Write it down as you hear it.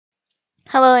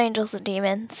Hello, angels and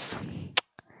demons.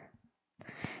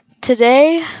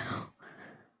 Today,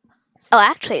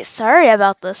 actually, sorry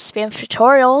about the spam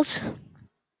tutorials,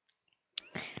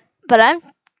 but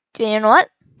you know what?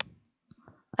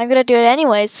 I'm gonna do it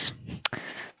anyways.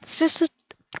 It's just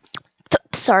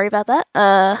sorry about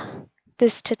that.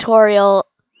 This tutorial,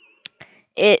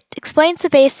 it explains the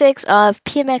basics of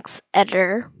PMX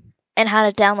Editor and how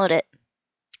to download it.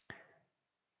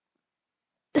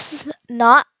 This is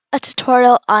not a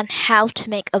tutorial on how to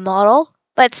make a model,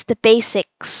 but it's the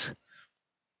basics.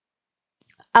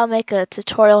 I'll make a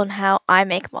tutorial on how I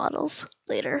make models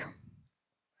later.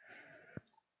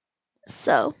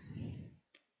 So,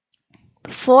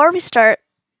 before we start,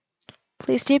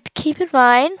 please do keep in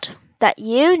mind that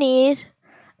you need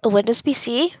a Windows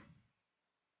PC.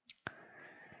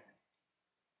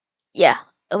 Yeah,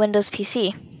 a Windows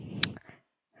PC.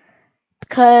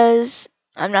 Because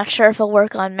I'm not sure if it'll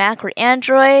work on Mac or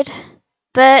Android,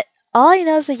 but all I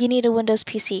know is that you need a Windows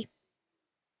PC.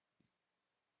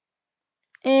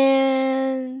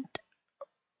 And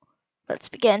let's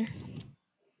begin.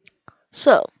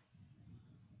 So,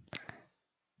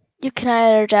 you can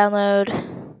either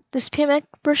download this PMX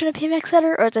version of PMX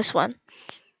Editor or this one.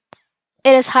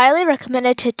 It is highly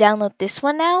recommended to download this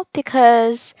one now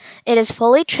because it is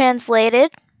fully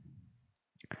translated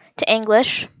to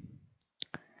English.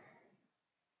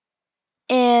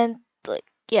 And,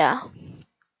 yeah.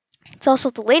 It's also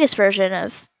the latest version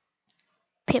of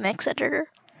PMX Editor,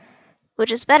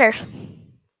 which is better.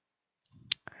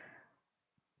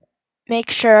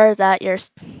 Make sure that your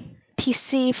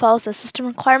PC follows the system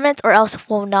requirements or else it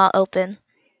will not open.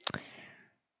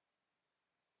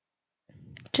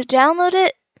 To download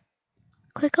it,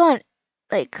 click on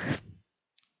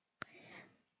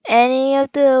any of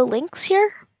the links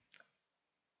here.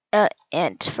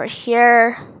 And for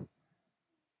here,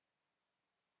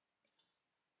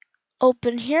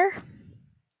 open here.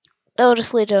 It'll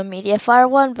just lead to a MediaFire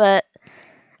one, but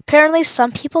apparently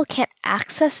some people can't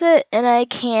access it and I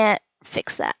can't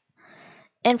fix that.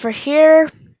 And for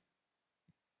here,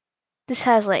 this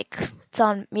has it's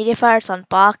on MediaFire, it's on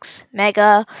Box,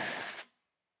 Mega.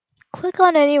 Click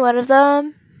on any one of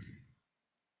them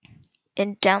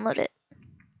and download it.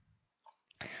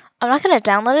 I'm not going to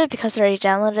download it because I already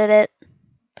downloaded it.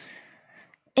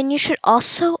 And you should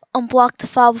also unblock the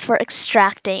file before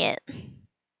extracting it.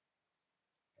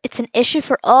 It's an issue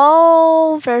for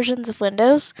all versions of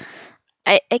Windows.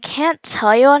 I can't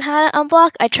tell you on how to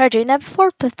unblock. I tried doing that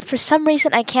before, but for some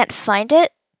reason I can't find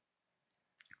it.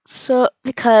 So,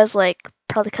 probably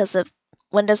because of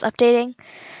Windows updating.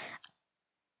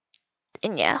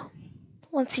 And yeah,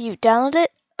 once you download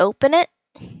it, open it.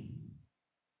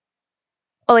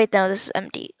 Oh wait, no, this is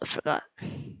MD. I forgot.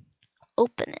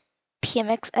 Open it.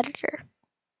 PMX Editor.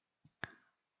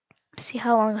 See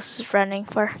how long this is running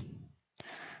for.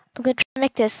 I'm gonna try to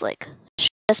make this short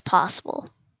as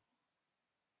possible.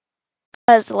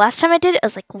 Because the last time I did it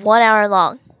was 1 hour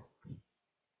long.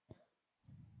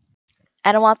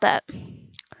 I don't want that.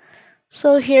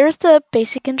 So here's the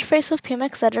basic interface of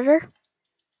PMX Editor.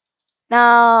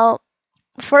 Now,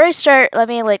 before I start, let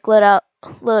me load a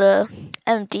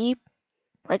MD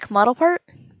model part.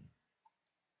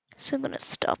 So I'm gonna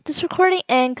stop this recording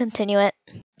and continue it.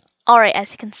 Alright,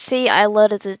 as you can see, I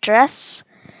loaded the dress.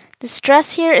 This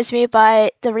dress here is made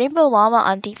by Tehrainbowllama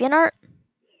on DeviantArt.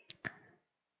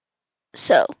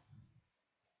 So,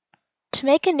 to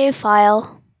make a new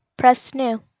file, press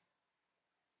New.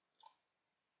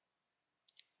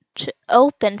 To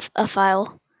open a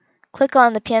file, click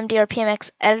on the PMD or PMX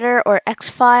Editor or X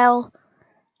file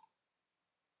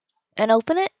and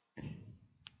open it.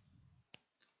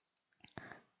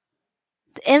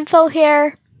 The info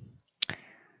here,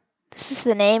 this is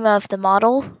the name of the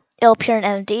model. It'll appear in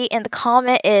MD, and the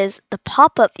comment is the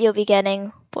pop-up you'll be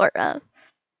getting for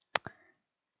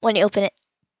when you open it.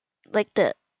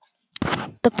 The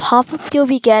pop-up you'll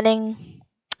be getting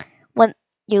when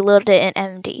you load it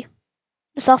in MD.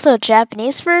 There's also a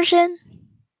Japanese version,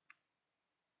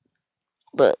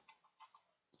 but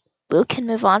we can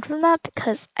move on from that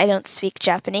because I don't speak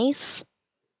Japanese.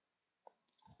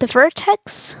 The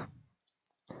Vertex,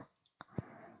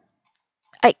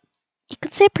 you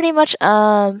could say pretty much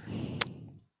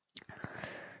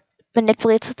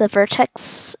manipulates the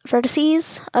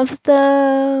vertices of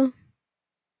the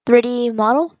 3D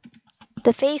model.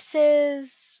 The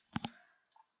faces,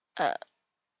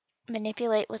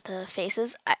 manipulate with the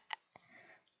faces.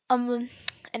 An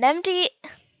MD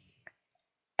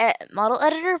model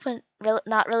editor would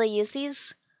not really use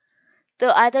these.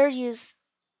 They'll either use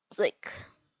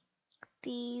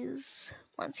these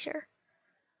ones here.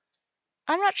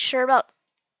 I'm not sure about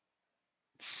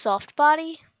soft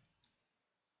body.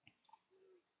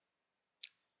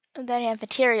 And then you have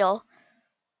material.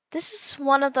 This is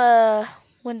one of the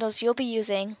windows you'll be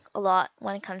using a lot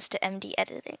when it comes to MD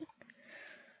editing.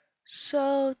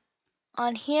 So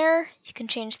on here, you can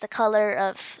change the color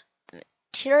of the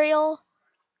material.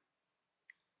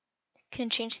 You can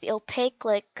change the opaque,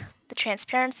 like the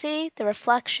transparency, the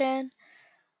reflection.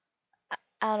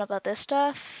 I don't know about this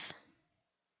stuff.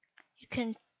 You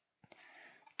can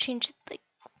change like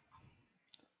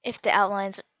if the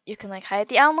outlines, you can like hide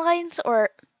the outlines or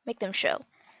make them show.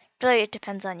 Really, it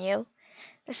depends on you.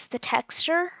 This is the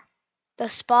texture, the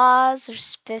spas or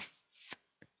spiff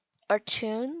or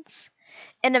tunes.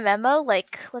 In a memo,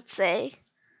 like let's say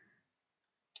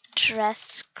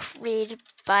dress created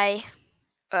by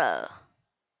I'm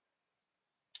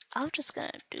just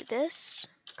gonna do this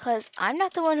because I'm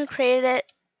not the one who created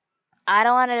it. I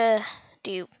don't want to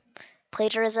do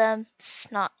plagiarism.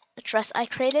 It's not a dress I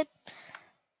created,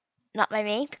 not by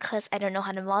me, because I don't know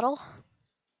how to model.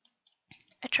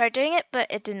 I tried doing it,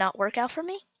 but it did not work out for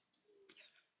me.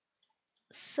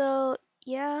 So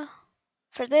yeah,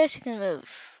 for this you can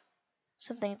move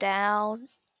something down.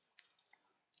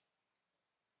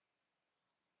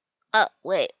 Oh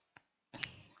wait, I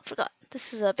forgot.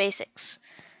 This is a basics.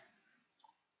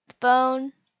 The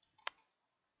bone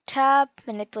tab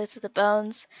manipulates the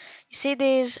bones. You see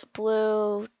these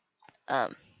blue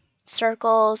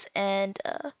circles and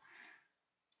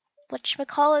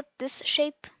whatchamacallit, this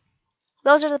shape?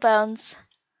 Those are the bones.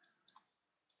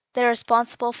 They're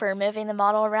responsible for moving the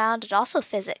model around and also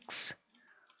physics.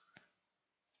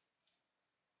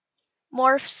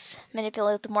 Morphs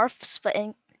manipulate the morphs, but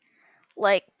in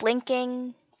like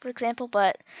blinking, for example,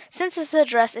 but since it's a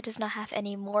dress, it does not have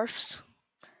any morphs.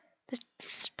 The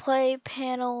display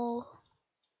panel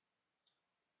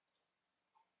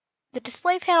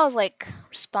is like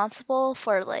responsible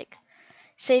for like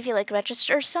say if you like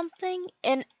register something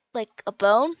in like a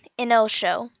bone and it'll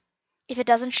show. If it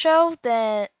doesn't show,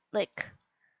 then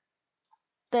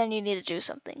you need to do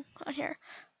something on here.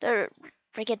 The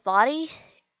rigid body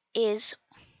is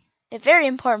a very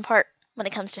important part when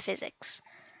it comes to physics.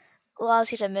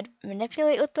 Allows you to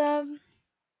manipulate with them.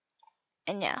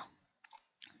 And yeah.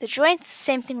 The joints,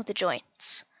 same thing with the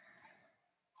joints.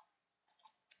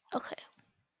 Okay.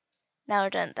 Now we're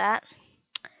done with that.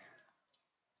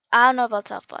 I don't know about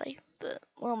soft body, but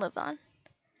we'll move on.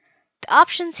 The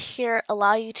options here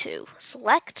allow you to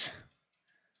select.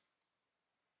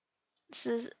 This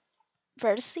is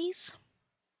vertices.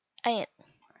 I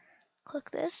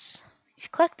click this. If you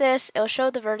click this, it'll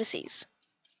show the vertices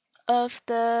of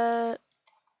the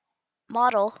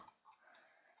model.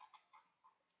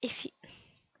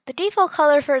 The default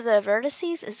color for the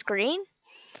vertices is green,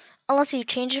 unless you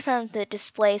change it from the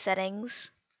display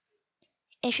settings.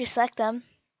 If you select them,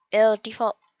 the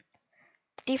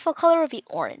default color will be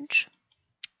orange.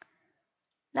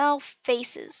 Now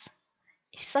faces.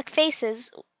 If you select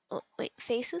faces,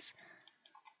 faces,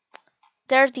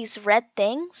 there are these red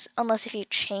things, unless if you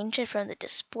change it from the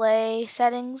display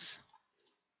settings.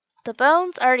 The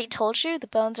bones, I already told you, the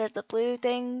bones are the blue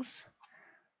things.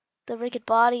 The rigid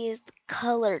body is the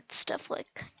colored stuff,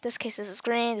 like this case this is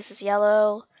green, this is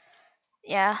yellow.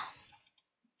 Yeah.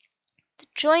 The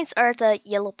joints are the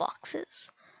yellow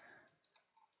boxes.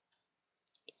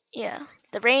 Yeah.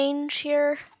 The range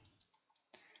here.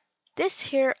 This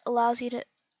here allows you to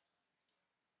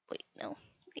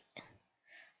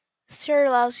This here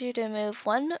allows you to move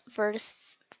one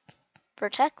vertex.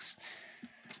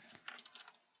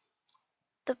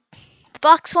 The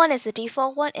box one is the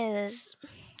default one.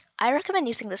 I recommend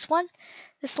using this one.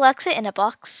 This selects it in a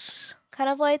box kind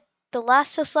of way. The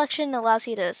lasso selection allows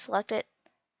you to select it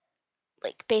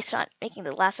like based on making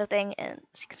the lasso thing, and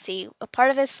as you can see, a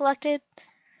part of it is selected.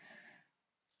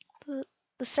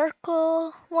 The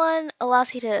circle one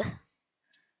allows you to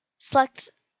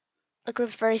select a group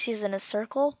of vertices in a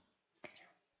circle.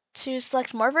 To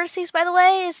select more vertices, by the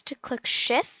way, is to click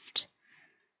Shift,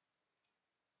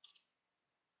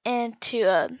 and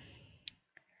to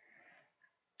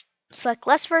select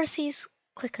less vertices,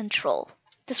 click Control.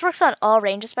 This works on all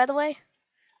ranges, by the way.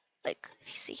 Like if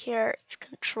you see here,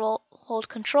 hold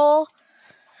Control.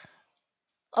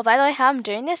 Oh, by the way, how I'm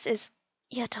doing this is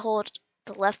you have to hold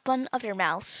the left button of your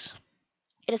mouse.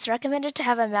 It is recommended to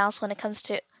have a mouse when it comes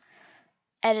to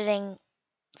editing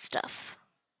stuff.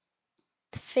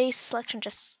 The face selection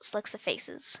just selects the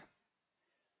faces.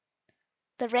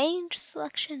 The range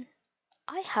selection,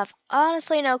 I have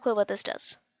honestly no clue what this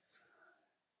does.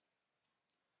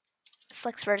 It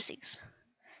selects vertices.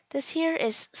 This here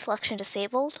is selection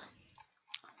disabled.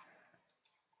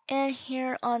 And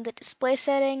here on the display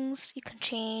settings, you can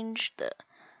change the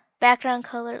background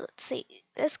color. Let's see,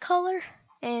 this color,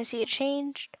 and you see it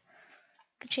changed.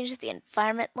 You can change the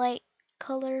environment light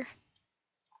color.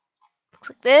 Looks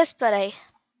like this, but I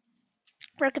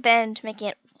recommend making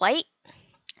it white.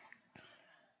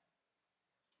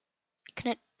 You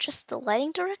can adjust the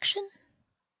lighting direction.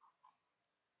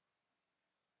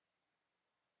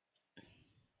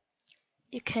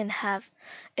 You can have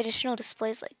additional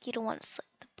displays, like you don't want to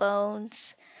select the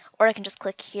bones, or I can just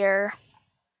click here.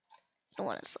 I don't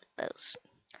want to select those.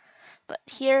 But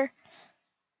here,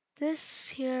 this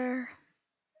here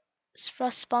is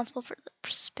responsible for the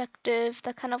perspective,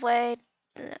 that kind of way,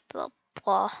 blah,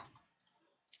 blah.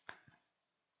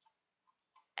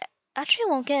 Actually,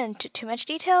 I won't get into too much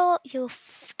detail. You'll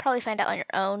probably find out on your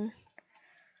own.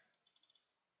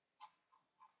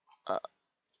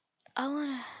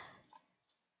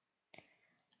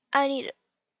 I need to,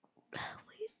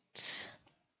 wait.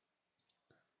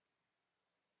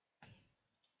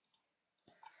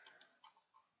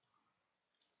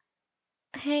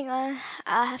 Hang on,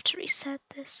 I have to reset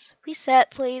this.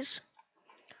 Reset, please.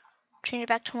 Change it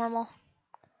back to normal.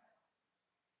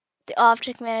 The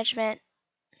object management.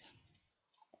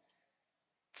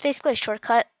 It's basically a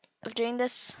shortcut of doing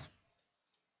this.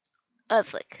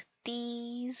 Of like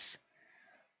this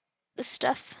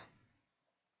stuff.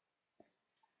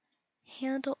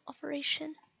 Handle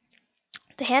operation.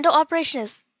 The handle operation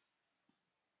is.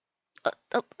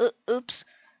 Oops.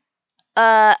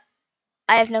 I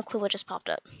have no clue what just popped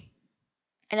up.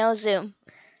 I know zoom.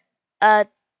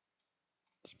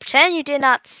 Pretend you did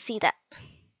not see that.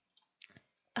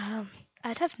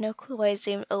 I'd have no clue why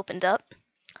zoom opened up.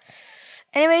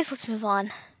 Anyways, let's move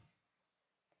on.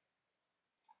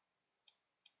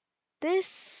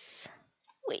 This.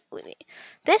 Wait.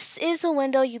 This is a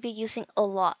window you'll be using a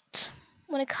lot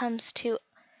when it comes to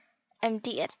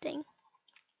MD editing.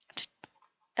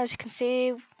 As you can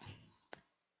see,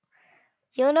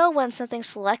 you'll know when something's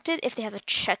selected if they have a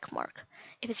check mark.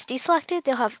 If it's deselected,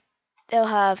 they'll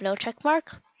have no check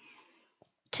mark.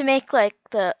 To make like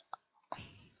the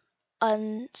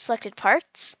unselected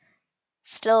parts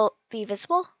still be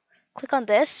visible, click on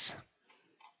this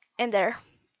and there.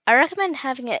 I recommend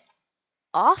having it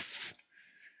off.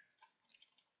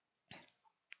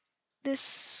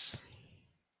 This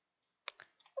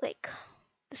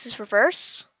is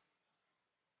reverse.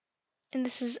 And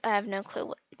this is, I have no clue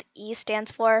what the E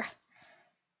stands for.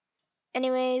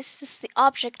 Anyways, this is the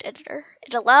object editor.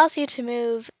 It allows you to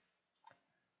move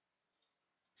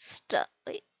stuff.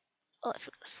 Wait, oh, I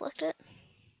forgot to select it.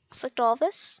 Select all of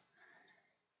this.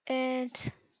 And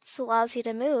this allows you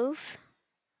to move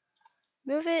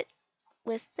it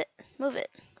with it, move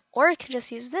it. Or you can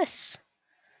just use this.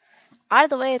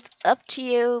 Either way, it's up to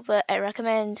you, but I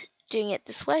recommend doing it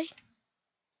this way.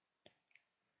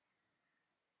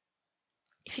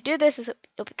 If you do this,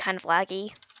 it'll be kind of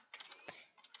laggy.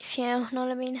 If you know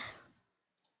what I mean.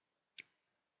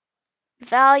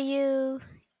 Value,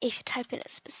 if you type in a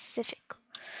specific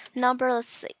number, let's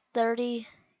say 30,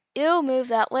 it'll move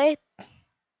that way.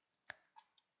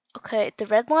 Okay, the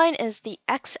red line is the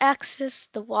x-axis,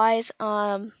 the y's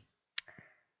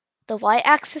the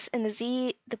y-axis, and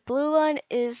the blue line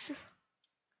is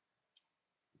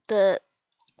the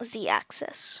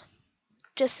z-axis.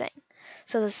 Just saying.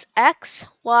 So this x,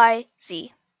 y,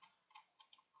 z.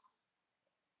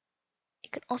 You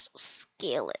can also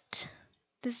scale it.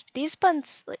 These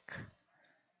buttons, like,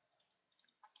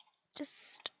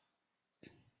 just,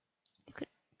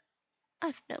 I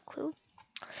have no clue.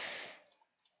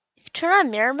 If you turn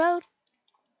on mirror mode,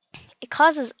 it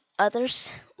causes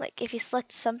others, like if you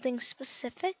select something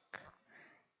specific,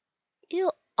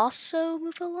 it'll also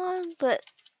move along, but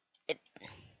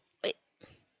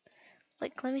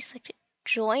like let me select it.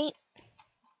 Joint.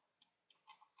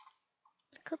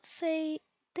 Like, let's say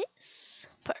this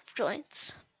part of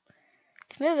joints.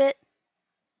 If you move it,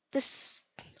 this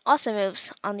also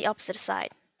moves on the opposite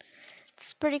side.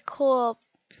 It's pretty cool.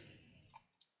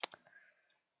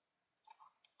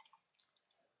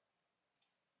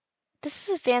 This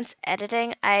is advanced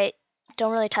editing. I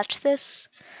don't really touch this,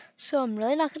 so I'm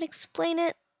really not going to explain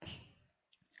it. You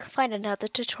can find another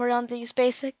tutorial on these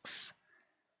basics.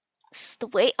 This is the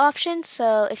weight option,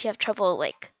 so if you have trouble,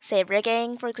 like, say,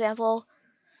 rigging, for example,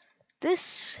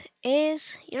 this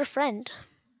is your friend.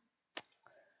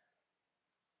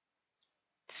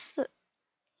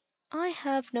 I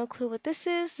have no clue what this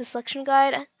is, the selection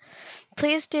guide.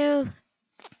 Please do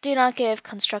not give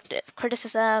constructive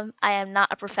criticism. I am not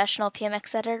a professional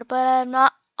PMX editor, but I'm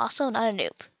also not a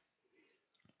noob.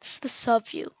 This is the sub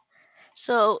view.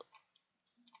 So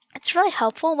It's really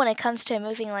helpful when it comes to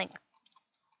moving like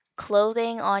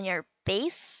clothing on your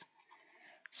base.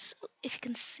 So if you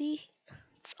can see,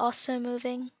 it's also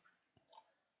moving.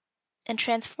 In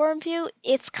transform view,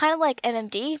 it's kind of like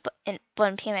MMD, but in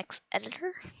PMX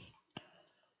Editor,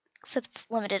 except it's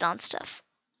limited on stuff.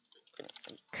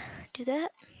 Let me do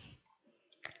that.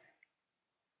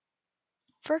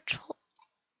 Virtual.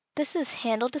 This is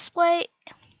handle display.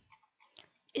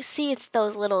 You see, it's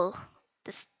those little,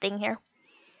 this thing here.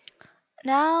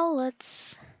 Now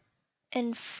let's,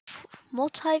 in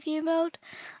multi-view mode,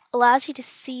 allows you to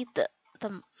see the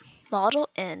model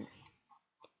in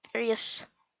various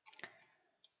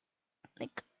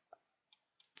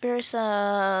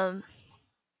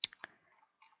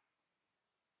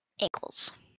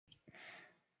angles.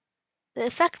 The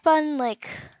effect button, like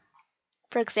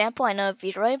for example, I know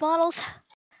Vroid models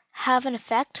have an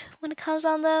effect when it comes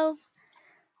on though,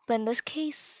 but in this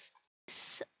case,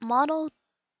 this model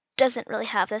doesn't really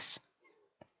have this,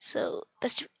 so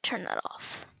best to turn that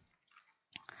off.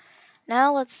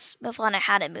 Now let's move on to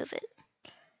how to move it.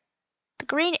 The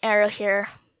green arrow here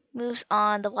moves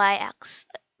on the y-axis,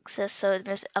 so it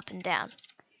moves it up and down.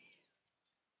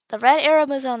 The red arrow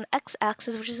moves on the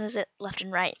x-axis, which moves it left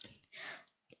and right.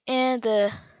 And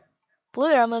the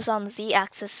blue arrow moves on the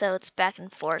z-axis, so it's back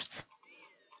and forth.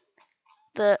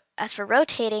 As for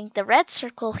rotating, the red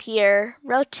circle here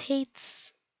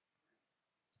rotates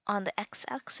on the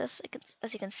x-axis,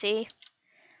 as you can see.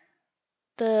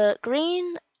 The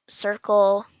green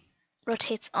circle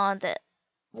rotates on the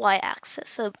y-axis,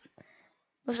 so it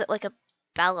moves it like a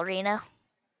ballerina.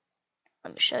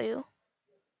 Let me show you.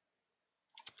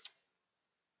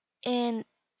 And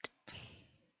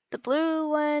the blue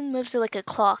one moves it like a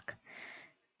clock.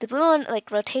 The blue one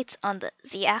like rotates on the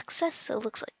z-axis, so it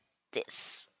looks like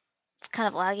this. It's kind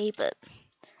of laggy, but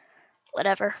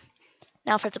whatever.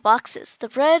 Now for the boxes. The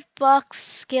red box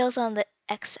scales on the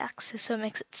x-axis, so it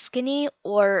makes it skinny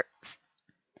or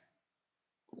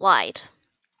wide.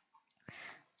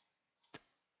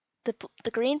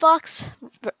 The green box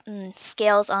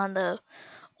scales on the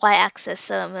y-axis,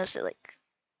 so it moves it like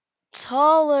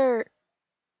taller,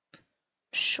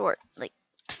 short, like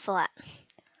flat.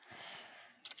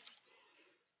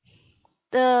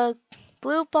 The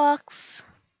blue box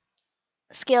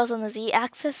scales on the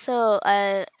z-axis, so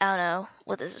I don't know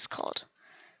what this is called.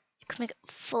 You can make it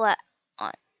flat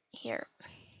on here.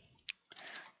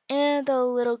 And the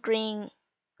little green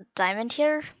diamond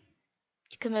here,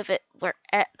 you can move it where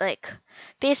like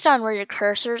based on where your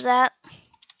cursor's at.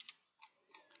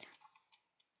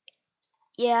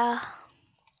 Yeah.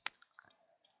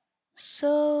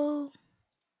 So,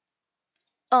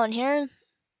 oh, and here,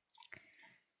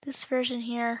 this version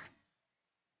here,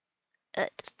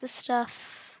 does this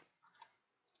stuff.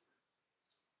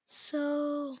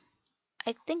 So,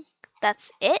 I think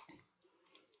that's it.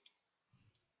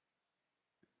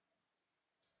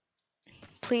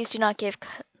 Please do not give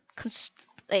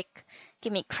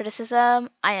me criticism.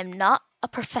 I am not a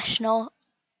professional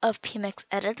of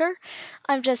PmxEditor.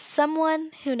 I'm just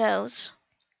someone who knows.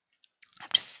 I'm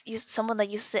just someone that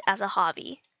uses it as a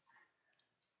hobby.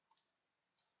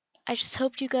 I just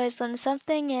hope you guys learned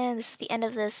something, and this is the end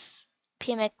of this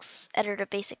PmxEditor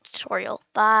basic tutorial.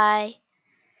 Bye.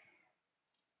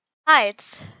 Hi,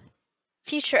 it's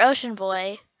future Ocean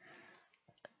Boy.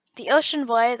 The Ocean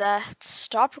Boy that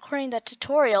stopped recording that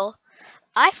tutorial.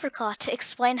 I forgot to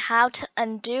explain how to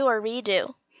undo or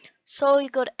redo. So you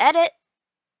go to edit,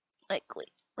 let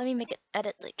me make it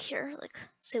edit here,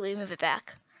 say we move it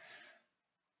back.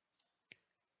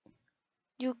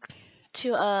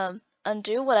 To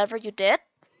undo whatever you did,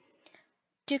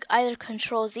 do either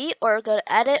Control Z or go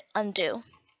to edit, undo.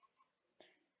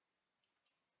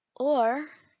 And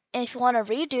if you want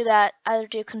to redo that, either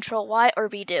do Control Y or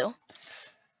redo.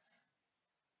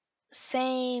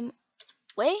 Same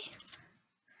way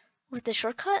with the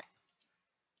shortcut.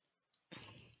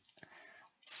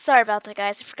 Sorry about that,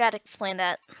 guys. I forgot to explain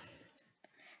that.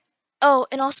 Oh,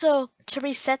 and also to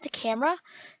reset the camera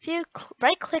view,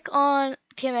 right-click on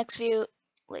PMX view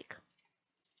a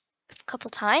couple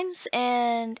times,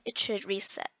 and it should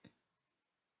reset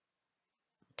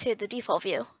to the default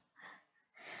view.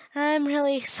 I'm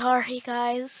really sorry,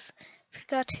 guys.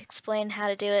 Forgot to explain how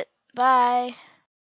to do it. Bye.